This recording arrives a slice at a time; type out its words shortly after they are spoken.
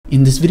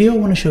In this video, I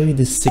want to show you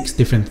the 6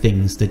 different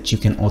things that you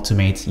can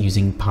automate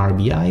using Power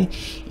BI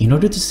in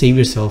order to save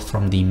yourself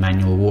from the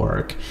manual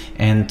work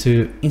and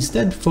to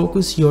instead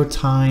focus your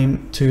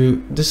time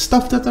to the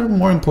stuff that are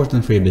more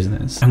important for your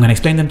business. I'm going to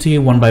explain them to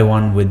you one by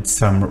one with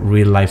some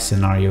real life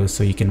scenarios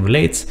so you can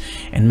relate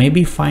and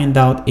maybe find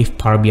out if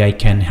Power BI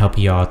can help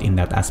you out in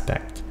that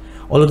aspect.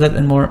 All of that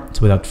and more.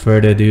 So without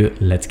further ado,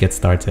 let's get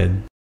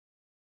started.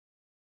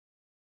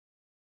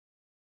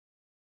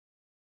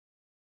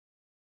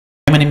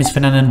 My name is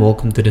Fernan and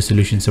welcome to the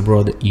Solutions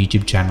Abroad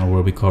YouTube channel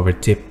where we cover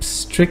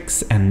tips,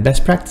 tricks and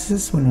best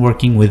practices when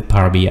working with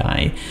Power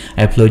BI.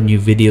 I upload new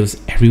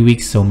videos every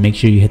week, so make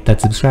sure you hit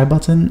that subscribe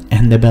button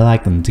and the bell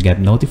icon to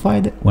get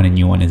notified when a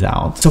new one is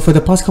out. So for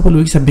the past couple of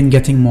weeks, I've been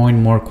getting more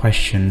and more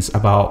questions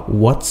about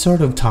what sort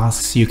of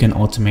tasks you can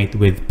automate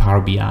with Power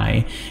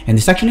BI. And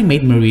this actually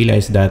made me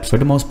realize that for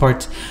the most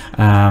part,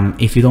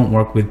 if you don't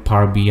work with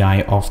Power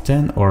BI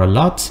often or a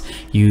lot,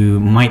 you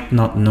might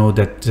not know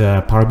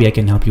that Power BI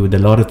can help you with a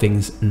lot of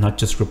things, not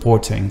just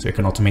reporting. So you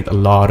can automate a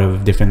lot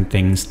of different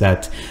things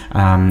that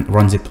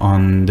runs it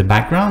on the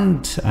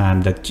background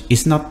that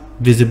is not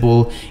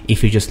visible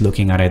if you're just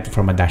looking at it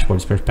from a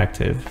dashboard's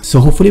perspective.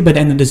 So hopefully by the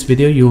end of this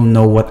video, you'll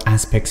know what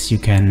aspects you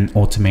can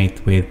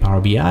automate with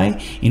Power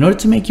BI in order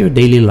to make your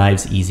daily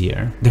lives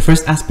easier. The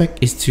first aspect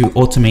is to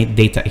automate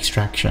data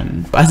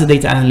extraction. As a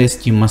data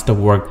analyst, you must have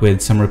worked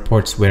with some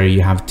reports where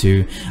you have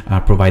to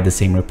provide the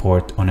same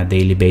report on a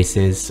daily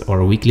basis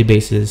or a weekly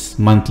basis,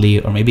 monthly,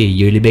 or maybe a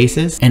yearly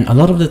basis. And a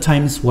lot of the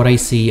times what I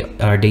see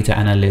are data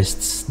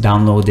analysts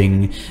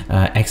downloading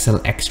Excel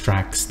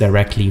extracts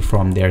directly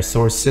from their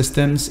source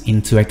systems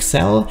into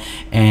Excel,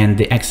 and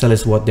the Excel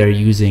is what they're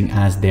using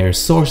as their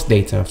source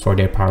data for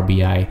their Power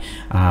BI.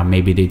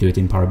 Maybe they do it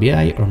in Power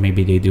BI or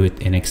maybe they do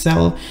it in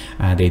Excel.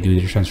 They do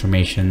their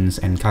transformations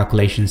and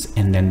calculations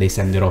and then they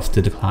send it off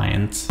to the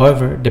client.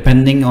 However,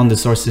 depending on the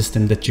source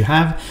system that you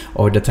have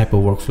or the type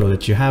of workflow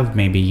that you have,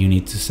 maybe you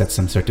need to set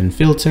some certain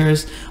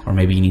filters or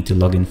maybe you need to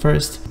log in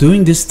first.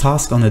 Doing this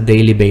task on a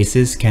daily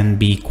basis can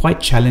be quite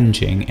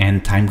challenging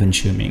and time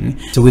consuming.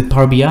 So with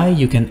Power BI,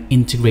 you can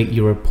integrate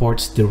your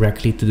reports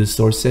directly to the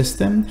source system.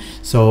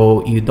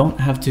 So you don't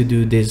have to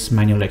do this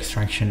manual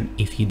extraction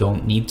if you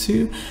don't need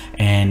to,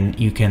 and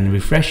you can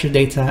refresh your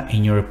data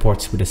in your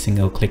reports with a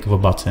single click of a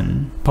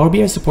button. Power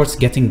BI supports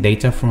getting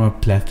data from a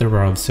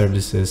plethora of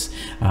services,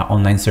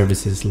 online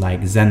services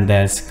like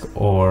Zendesk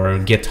or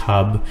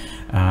GitHub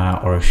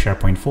or a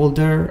SharePoint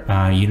folder,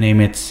 you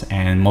name it,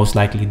 and most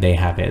likely they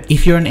have it.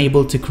 If you're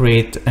unable to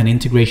create an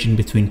integration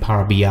between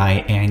Power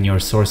BI and your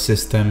source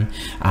system,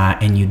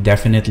 and you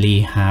definitely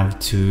have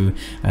to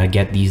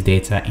get these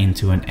data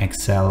into an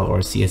Excel or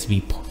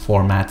CSV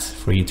format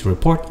for you to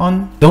report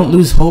on, don't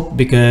lose hope,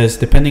 because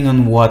depending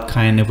on what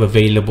kind of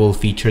available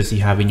features you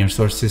have in your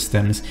source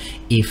systems,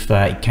 if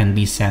it can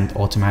be sent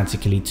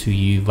automatically to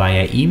you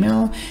via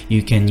email,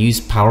 you can use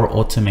Power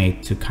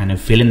Automate to kind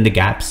of fill in the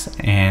gaps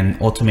and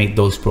automate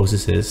those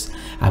processes.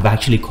 I've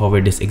actually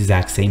covered this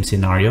exact same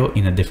scenario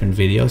in a different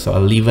video, so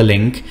I'll leave a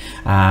link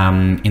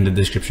in the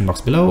description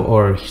box below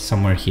or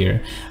somewhere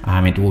here.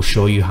 It will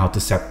show you how to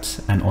set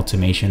an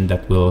automation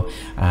that will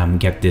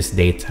get this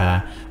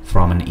data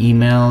from an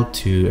email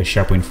to a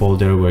SharePoint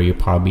folder where your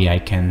Power BI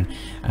can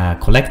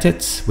collect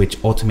it, which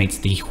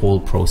automates the whole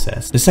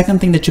process. The second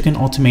thing that you can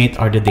automate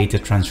are the data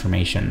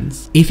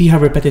transformations. If you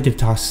have repetitive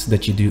tasks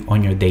that you do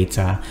on your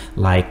data,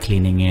 like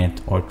cleaning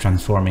it or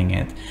transforming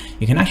it,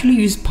 you can actually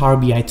use Power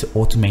BI to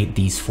automate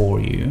these for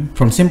you.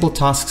 From simple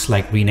tasks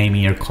like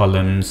renaming your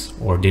columns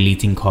or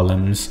deleting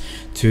columns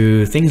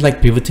to things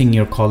like pivoting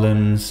your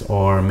columns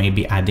or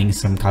maybe adding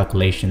some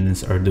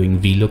calculations or doing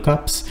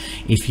VLOOKUPs.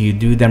 If you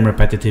do them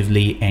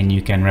repetitively and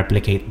you can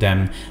replicate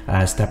them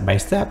step by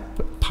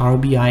step, Power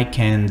BI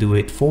can do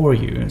it for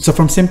you. So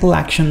from simple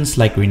actions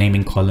like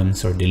renaming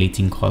columns or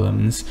deleting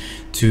columns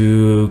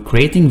to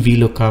creating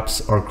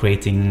VLOOKUPs or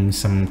creating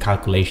some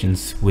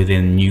calculations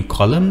within new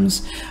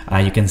columns,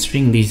 you can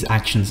string these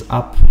actions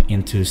up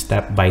into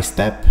step by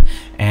step,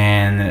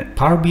 and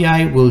Power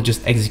BI will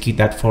just execute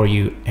that for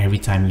you every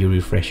time you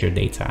refresh your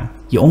data.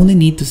 You only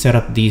need to set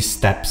up these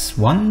steps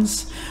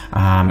once,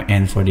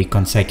 and for the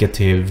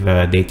consecutive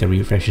data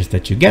refreshes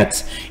that you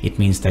get, it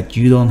means that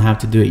you don't have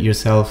to do it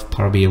yourself.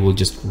 Power BI will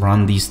just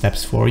run these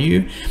steps for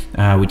you,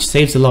 which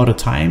saves a lot of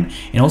time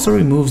and also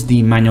removes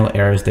the manual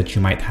errors that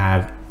you might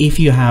have if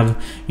you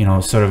have,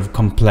 sort of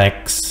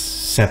complex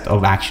set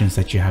of actions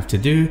that you have to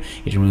do.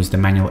 It removes the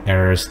manual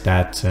errors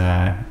that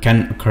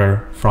can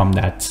occur from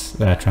that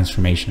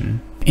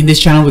transformation. In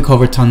this channel, we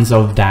cover tons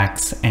of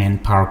DAX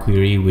and Power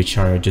Query, which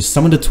are just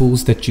some of the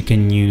tools that you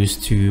can use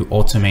to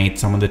automate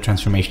some of the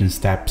transformation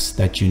steps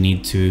that you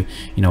need to,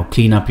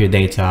 clean up your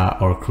data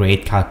or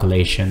create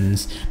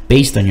calculations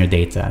based on your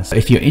data. So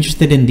if you're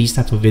interested in these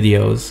types of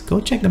videos, go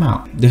check them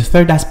out. The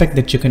third aspect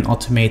that you can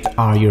automate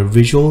are your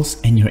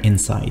visuals and your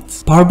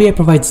insights. Power BI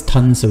provides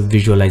tons of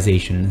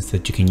visualizations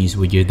that you can use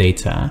with your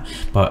data,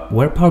 but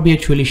where Power BI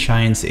truly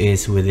shines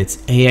is with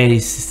its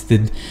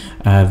AI-assisted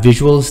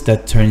visuals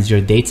that turns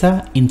your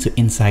data into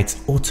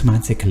insights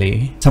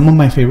automatically. Some of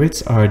my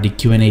favorites are the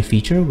Q&A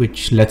feature,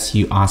 which lets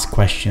you ask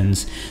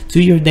questions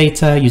to your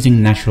data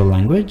using natural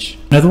language.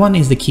 Another one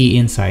is the key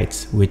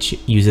insights, which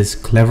uses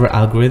clever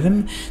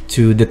algorithm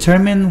to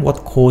determine what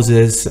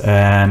causes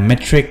a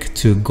metric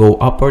to go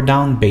up or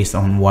down based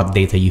on what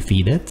data you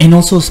feed it. And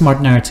also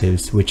smart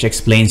narratives, which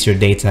explains your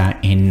data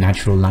in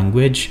natural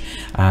language,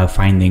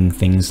 finding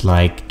things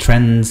like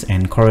trends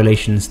and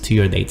correlations to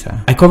your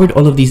data. I covered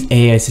all of these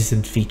AI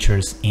assisted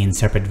features in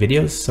separate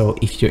videos, so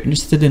if you're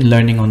interested in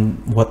learning on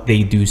what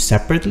they do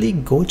separately,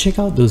 go check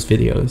out those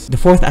videos. The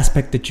fourth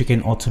aspect that you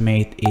can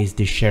automate is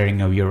the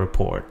sharing of your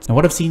reports. Now,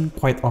 what I've seen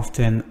quite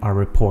often are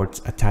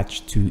reports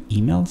attached to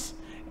emails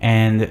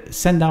and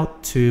send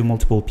out to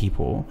multiple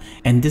people.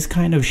 And this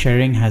kind of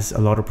sharing has a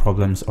lot of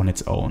problems on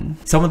its own.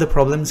 Some of the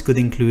problems could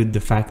include the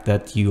fact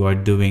that you are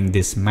doing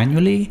this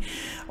manually,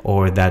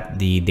 or that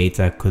the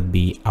data could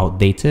be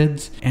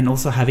outdated, and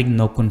also having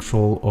no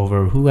control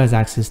over who has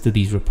access to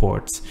these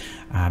reports,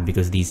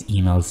 because these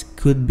emails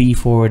could be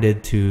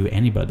forwarded to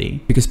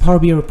anybody. Because Power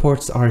BI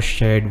reports are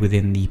shared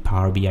within the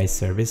Power BI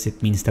service,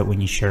 it means that when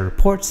you share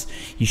reports,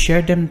 you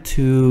share them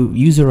to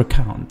user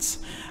accounts.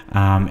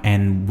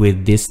 And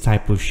with this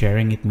type of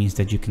sharing, it means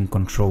that you can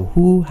control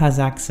who has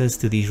access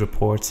to these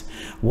reports,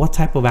 what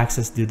type of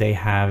access do they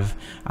have,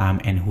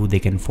 and who they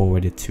can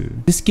forward it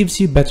to. This gives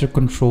you better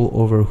control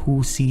over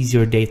who sees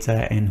your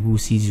data and who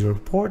sees your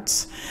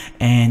reports.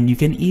 And you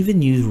can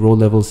even use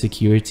row-level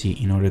security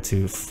in order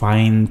to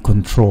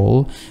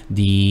control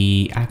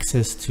the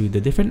access to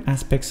the different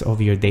aspects of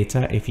your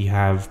data if you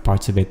have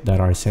parts of it that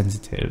are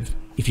sensitive.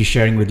 If you're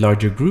sharing with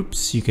larger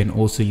groups, you can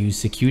also use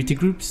security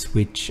groups,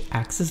 which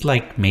acts as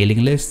like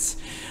mailing lists,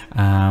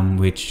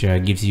 which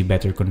gives you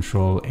better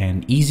control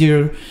and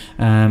easier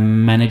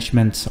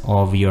management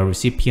of your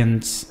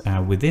recipients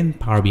within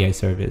Power BI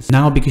service.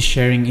 Now, because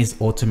sharing is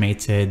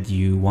automated,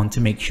 you want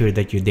to make sure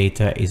that your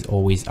data is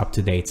always up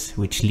to date,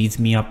 which leads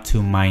me up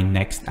to my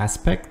next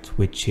aspect,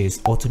 which is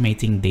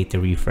automating data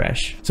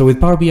refresh. So with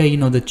Power BI, you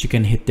know that you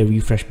can hit the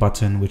refresh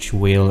button, which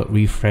will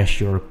refresh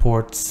your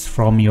reports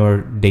from your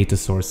data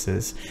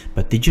sources.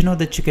 But did you know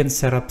that you can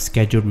set up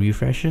scheduled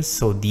refreshes?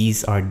 So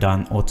these are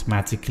done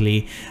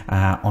automatically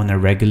on a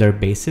regular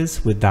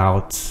basis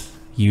without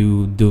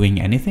you doing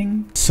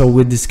anything. So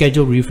with the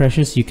scheduled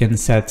refreshes, you can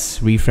set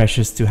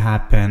refreshes to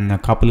happen a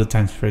couple of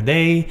times per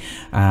day,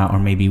 or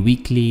maybe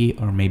weekly,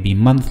 or maybe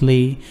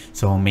monthly.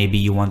 So maybe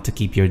you want to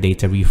keep your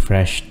data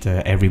refreshed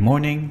every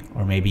morning,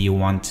 or maybe you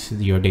want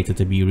your data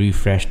to be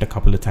refreshed a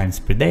couple of times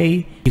per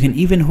day. You can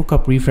even hook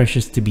up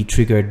refreshes to be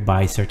triggered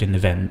by certain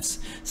events.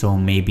 So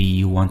maybe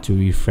you want to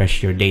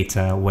refresh your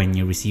data when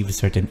you receive a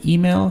certain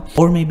email,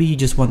 or maybe you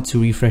just want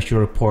to refresh your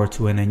report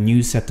when a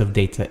new set of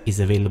data is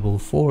available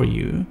for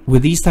you.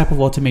 With these type of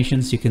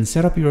automations, you can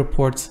set up your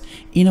reports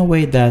in a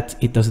way that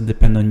it doesn't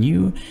depend on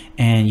you,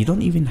 and you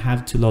don't even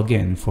have to log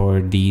in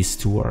for these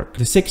to work.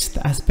 The sixth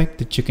aspect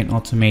that you can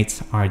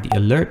automate are the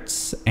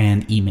alerts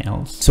and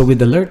emails. So with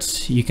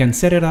alerts, you can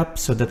set it up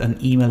so that an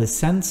email is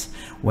sent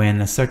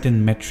when a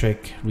certain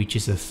metric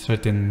reaches a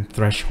certain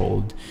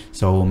threshold.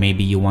 So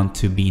maybe you want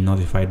to be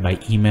notified by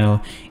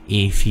email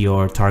if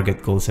your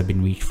target goals have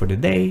been reached for the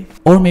day,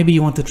 or maybe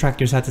you want to track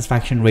your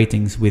satisfaction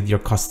ratings with your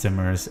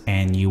customers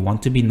and you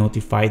want to be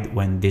notified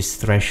when this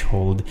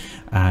threshold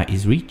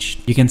is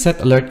reached. You can set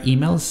alert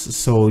emails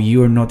so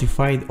you are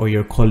notified or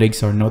your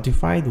colleagues are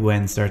notified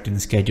when certain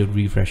scheduled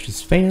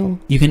refreshes fail.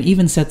 You can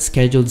even set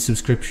scheduled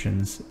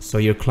subscriptions so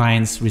your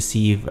clients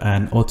receive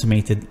an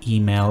automated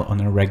email on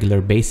a regular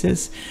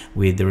basis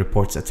with the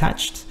reports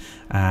attached.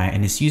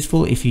 And it's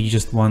useful if you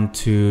just want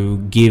to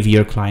give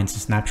your clients a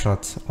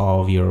snapshot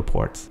of your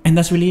report. And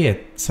that's really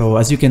it. So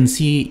as you can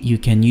see, you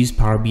can use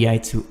Power BI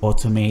to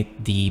automate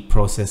the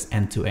process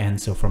end to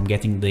end. So from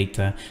getting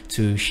data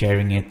to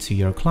sharing it to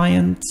your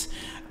clients.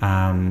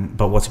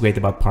 But what's great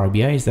about Power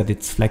BI is that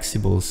it's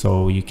flexible,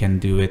 so you can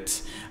do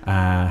it,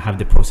 have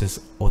the process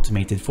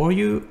automated for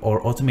you,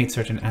 or automate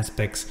certain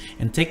aspects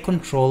and take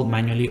control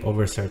manually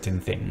over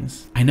certain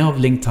things. I know I've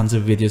linked tons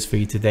of videos for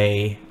you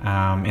today,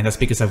 and that's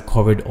because I've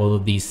covered all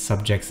of these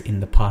subjects in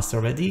the past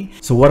already.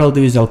 So what I'll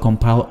do is I'll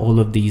compile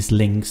all of these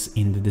links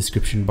in the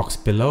description box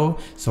below.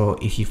 So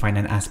if you find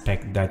an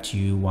aspect that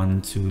you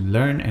want to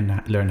learn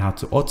and learn how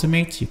to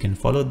automate, you can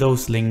follow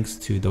those links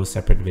to those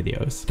separate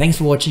videos. Thanks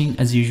for watching.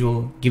 As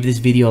usual, give this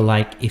video a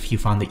like if you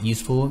found it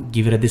useful.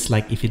 Give it a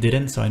dislike if you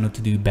didn't, so I know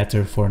to do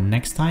better for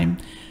next time.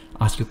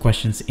 Ask your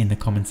questions in the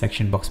comment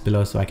section box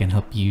below so I can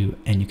help you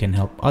and you can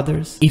help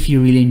others. If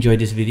you really enjoyed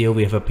this video,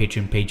 we have a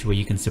Patreon page where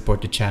you can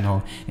support the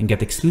channel and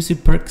get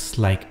exclusive perks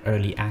like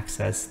early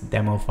access,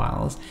 demo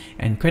files,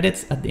 and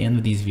credits at the end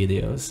of these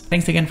videos.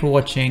 Thanks again for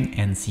watching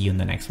and see you in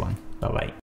the next one. Bye bye.